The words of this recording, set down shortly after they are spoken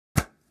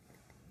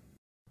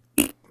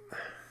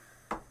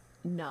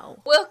No.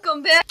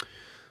 Welcome back.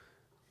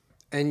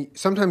 And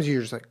sometimes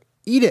you're just like,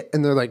 eat it.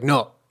 And they're like,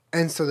 no.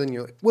 And so then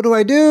you're like, what do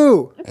I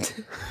do?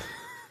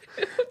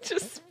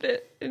 Just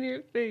spit in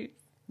your face.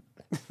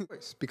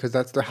 Because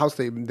that's the house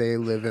they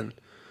live in.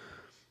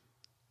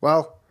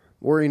 Well,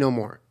 worry no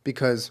more.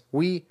 Because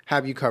we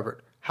have you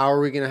covered. How are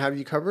we going to have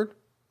you covered?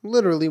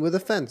 Literally with a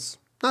fence.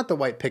 Not the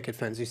white picket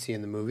fence you see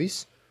in the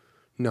movies.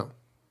 No.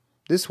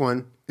 This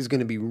one is going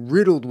to be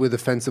riddled with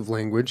offensive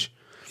language.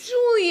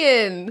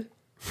 Julien.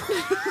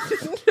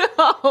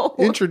 No.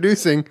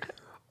 Introducing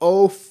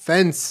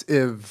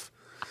offensive.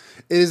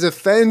 It is a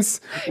fence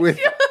with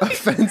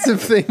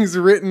offensive things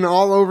written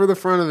all over the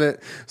front of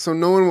it. So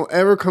no one will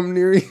ever come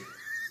near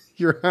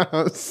your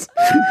house.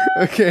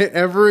 Okay,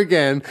 ever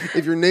again.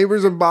 If your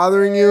neighbors are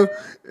bothering you,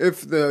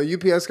 if the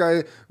UPS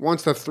guy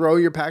wants to throw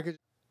your package.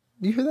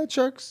 Do you hear that,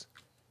 Sharks?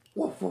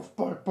 Woof, woof,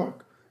 bark,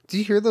 bark. Do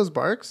you hear those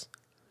barks?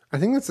 I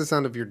think that's the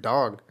sound of your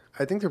dog.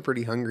 I think they're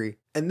pretty hungry.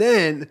 And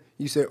then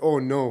you say, oh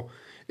no,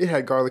 it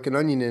had garlic and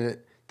onion in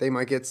it. They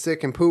might get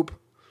sick and poop.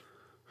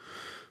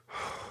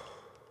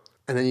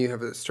 And then you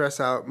have a stress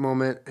out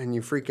moment and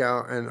you freak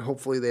out and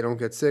hopefully they don't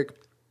get sick.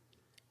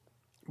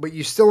 But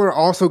you still are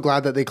also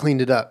glad that they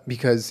cleaned it up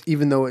because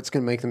even though it's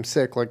going to make them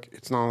sick, like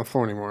it's not on the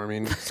floor anymore. I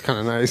mean, it's kind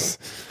of nice.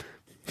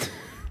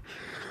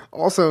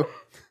 Also,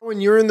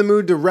 when you're in the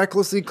mood to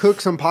recklessly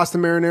cook some pasta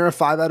marinara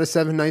 5 out of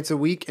 7 nights a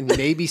week and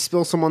maybe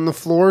spill some on the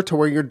floor to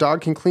where your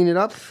dog can clean it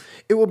up,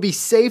 it will be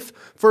safe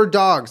for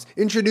dogs.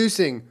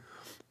 Introducing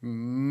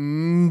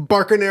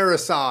Barcanera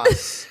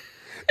sauce.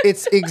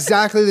 It's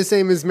exactly the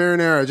same as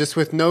marinara, just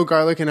with no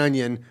garlic and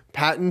onion. We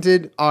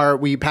patented our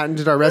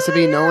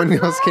recipe. No one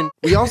else can.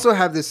 We also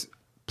have this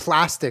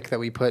plastic that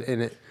we put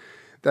in it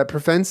that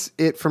prevents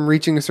it from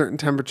reaching a certain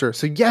temperature.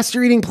 So yes,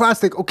 you're eating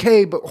plastic.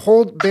 Okay, but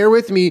bear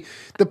with me.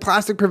 The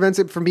plastic prevents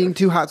it from being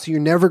too hot, so you're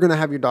never going to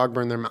have your dog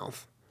burn their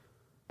mouth.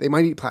 They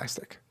might eat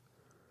plastic.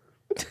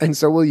 And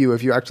so will you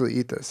if you actually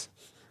eat this.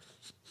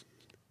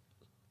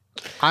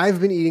 I've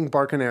been eating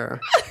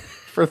Barcanera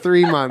for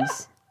 3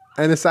 months.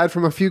 And aside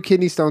from a few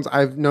kidney stones,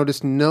 I've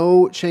noticed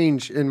no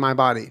change in my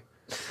body.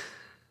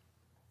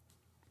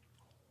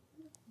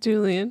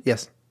 Julien.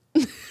 Yes.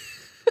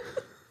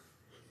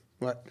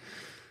 What?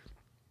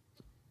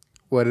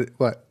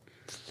 What?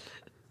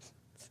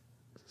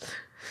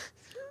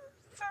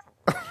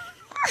 I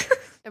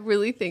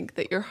really think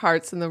that your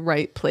heart's in the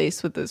right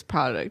place with this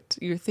product.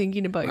 You're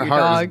thinking about your My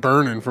heart dog. is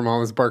burning from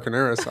all this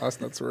Barcanera sauce.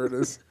 That's where it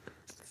is.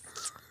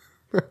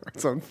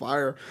 It's on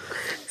fire.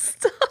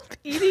 Stop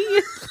eating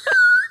it.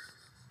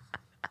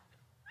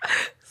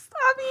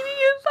 Stop eating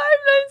it 5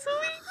 nights a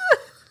week.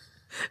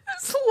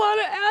 That's a lot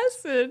of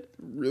acid.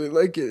 Really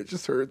like it. It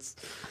just hurts.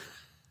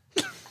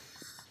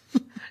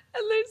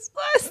 And there's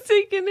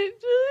plastic in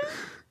it,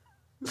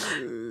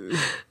 Julien.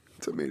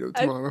 Tomato.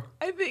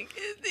 I think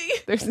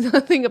there's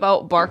nothing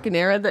about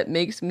Barcanera that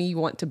makes me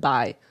want to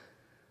buy.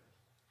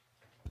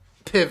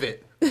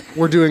 Pivot.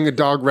 We're doing a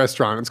dog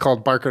restaurant. It's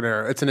called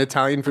Barcanera. It's an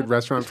Italian food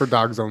restaurant for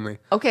dogs only.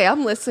 Okay,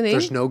 I'm listening.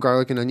 There's no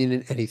garlic and onion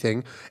in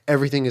anything.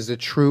 Everything is a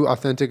true,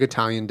 authentic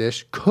Italian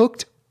dish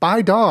cooked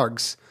by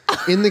dogs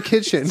in the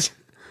kitchen.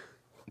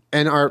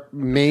 And our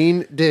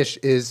main dish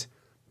is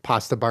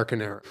pasta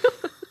Barcanera.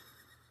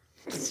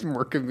 It's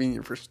more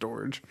convenient for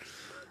storage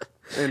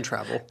and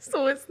travel.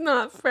 So it's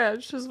not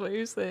fresh, is what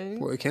you're saying.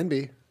 Well, it can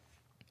be.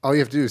 All you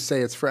have to do is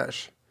say it's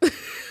fresh.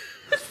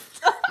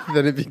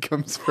 Then it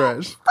becomes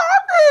fresh. Stop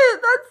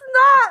it! That's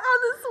not how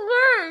this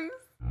works.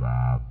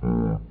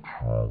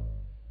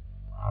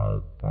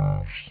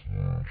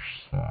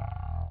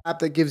 App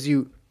that gives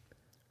you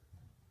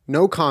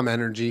no calm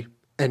energy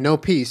and no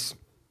peace.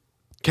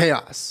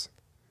 Chaos.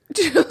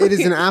 It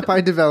is an app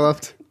I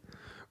developed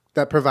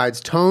that provides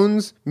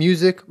tones,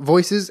 music,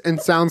 voices, and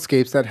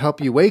soundscapes that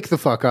help you wake the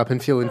fuck up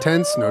and feel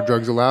intense. No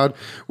drugs allowed.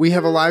 We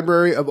have a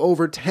library of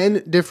over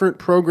 10 different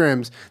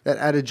programs that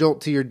add a jolt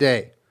to your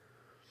day.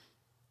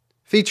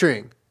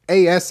 Featuring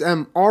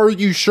ASM, Are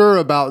You Sure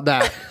About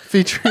That?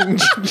 Featuring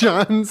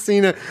John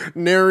Cena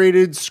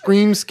narrated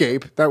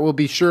Screamscape that will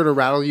be sure to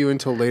rattle you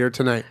until later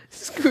tonight.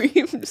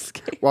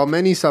 Screamscape. While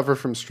many suffer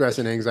from stress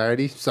and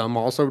anxiety, some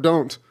also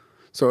don't.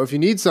 So if you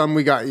need some,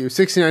 we got you.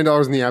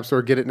 $69 in the App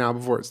Store. Get it now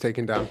before it's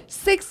taken down.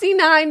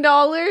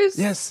 $69?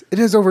 Yes, it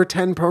has over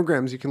 10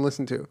 programs you can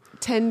listen to.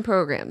 10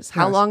 programs.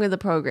 How Yes. long are the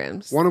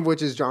programs? One of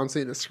which is John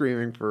Cena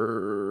screaming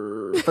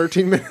for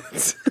 13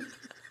 minutes.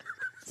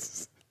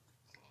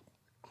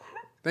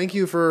 Thank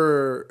you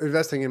for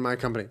investing in my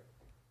company.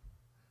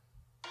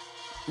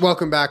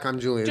 Welcome back. I'm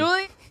Julien.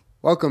 Julie?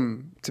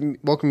 Welcome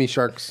me,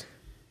 Sharks.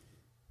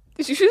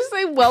 Did you just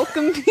say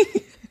welcome me?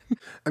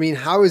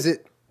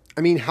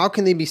 How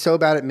can they be so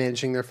bad at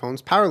managing their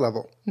phone's power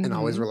level and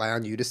always rely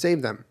on you to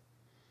save them?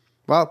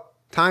 Well,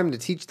 time to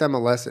teach them a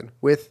lesson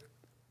with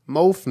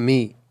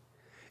MoFme.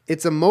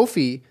 It's a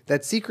Mophie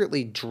that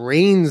secretly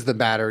drains the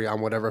battery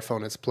on whatever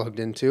phone it's plugged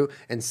into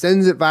and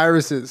sends it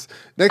viruses.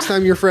 Next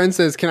time your friend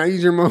says, "Can I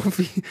use your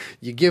Mophie?"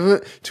 you give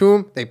it to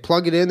them. They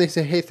plug it in. They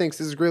say, "Hey, thanks.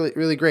 This is really,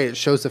 really great." It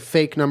shows a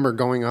fake number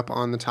going up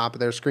on the top of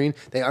their screen.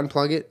 They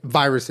unplug it.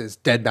 Viruses.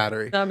 Dead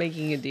battery. Not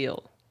making a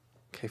deal.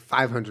 Okay,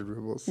 500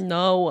 rubles.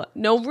 No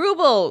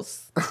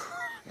rubles.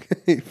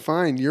 Okay,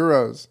 fine.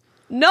 Euros.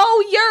 No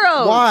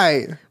euros.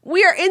 Why?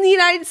 We are in the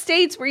United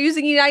States. We're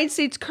using United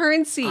States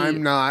currency.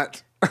 I'm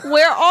not.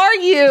 Where are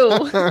you?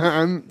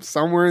 I'm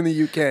somewhere in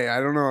the UK. I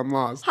don't know. I'm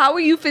lost. How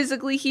are you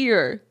physically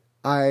here?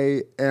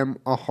 I am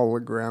a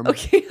hologram.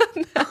 Okay,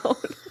 I'm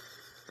out.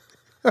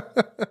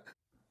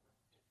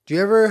 Do you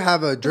ever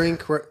have a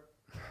drink where...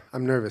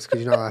 I'm nervous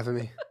because you're not laughing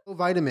at me. So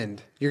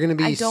vitamined. You're going to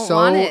be I don't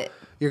want it.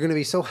 You're going to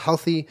be so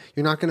healthy.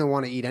 You're not going to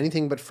want to eat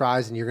anything but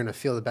fries, and you're going to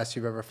feel the best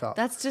you've ever felt.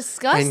 That's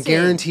disgusting. And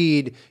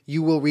guaranteed,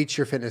 you will reach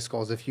your fitness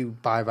goals if you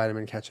buy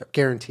vitamin ketchup.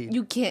 Guaranteed.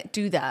 You can't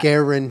do that.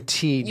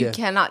 Guaranteed. You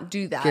cannot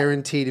do that.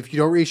 Guaranteed. If you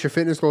don't reach your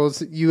fitness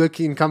goals, you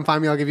can come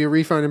find me. I'll give you a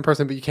refund in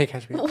person, but you can't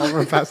catch me. I'll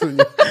run faster than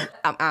you.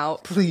 I'm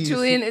out. Please.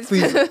 Julian, it's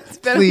please,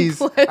 been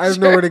please. a pleasure. I have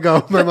nowhere to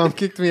go. My mom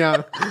kicked me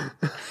out.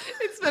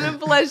 It's been a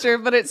pleasure,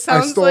 but it I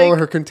sounds stole like...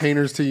 her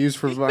containers to use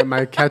for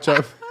my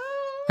ketchup.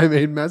 I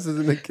made messes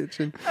in the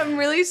kitchen. I'm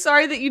really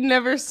sorry that you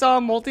never saw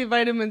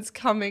multivitamins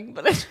coming,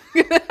 but I'm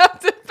going to have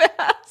to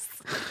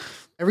pass.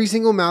 Every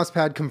single mouse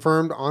pad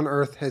confirmed on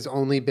Earth has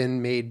only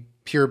been made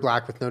pure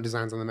black with no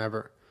designs on them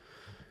ever.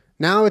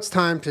 Now it's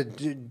time to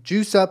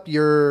juice up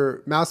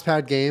your mouse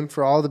pad game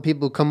for all the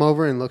people who come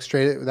over and look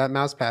straight at that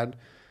mouse pad.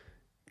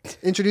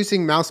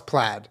 Introducing Mouse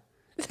Plaid.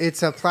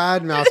 It's a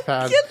plaid mouse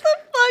pad. Get the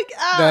fuck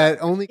out. That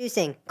only...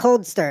 Introducing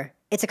Cold Stir.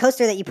 It's a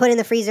coaster that you put in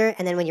the freezer,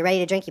 and then when you're ready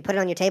to drink, you put it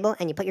on your table,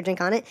 and you put your drink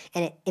on it,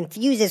 and it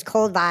infuses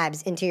cold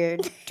vibes into your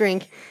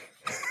drink.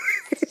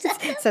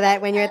 So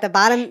that when you're at the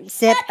bottom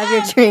sip of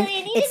your drink,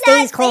 it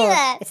stays cold.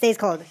 It stays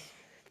cold.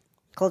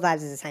 Cold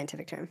vibes is a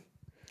scientific term.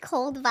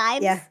 Cold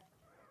vibes?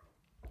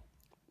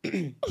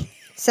 Yeah.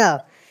 So,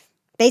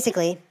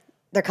 basically,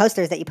 they're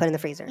coasters that you put in the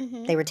freezer.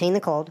 Mm-hmm. They retain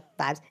the cold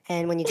vibes,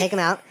 and when you take them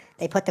out,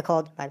 they put the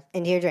cold vibes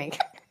into your drink.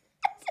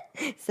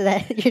 So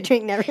that your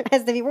drink never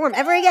has to be warm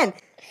ever again.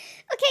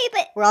 Okay,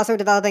 but... We're also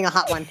developing a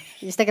hot one.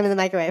 You stick them in the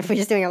microwave. We're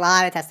just doing a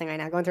lot of testing right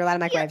now, going through a lot of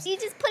microwaves. You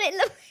just put it in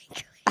the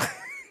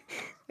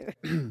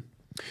microwave.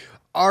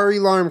 Ari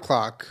alarm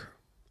clock.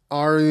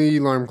 Ari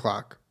alarm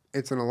clock.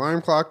 It's an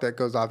alarm clock that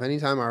goes off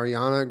anytime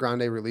Ariana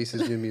Grande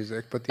releases new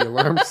music, but the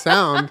alarm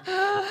sound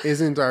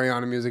isn't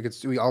Ariana music.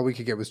 It's all we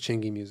could get was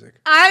Chingy music.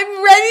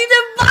 I'm ready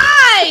to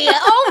buy!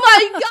 Oh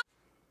my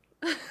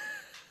God!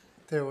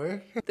 There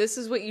were. This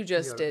is what you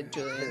just did,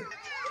 Julian.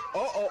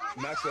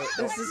 Max up.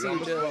 This is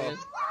you, Julian.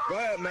 Go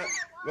ahead, Max.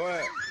 Go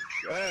ahead.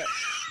 Go ahead.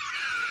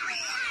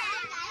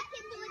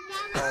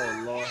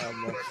 Oh, Lord have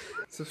mercy.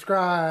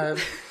 Subscribe.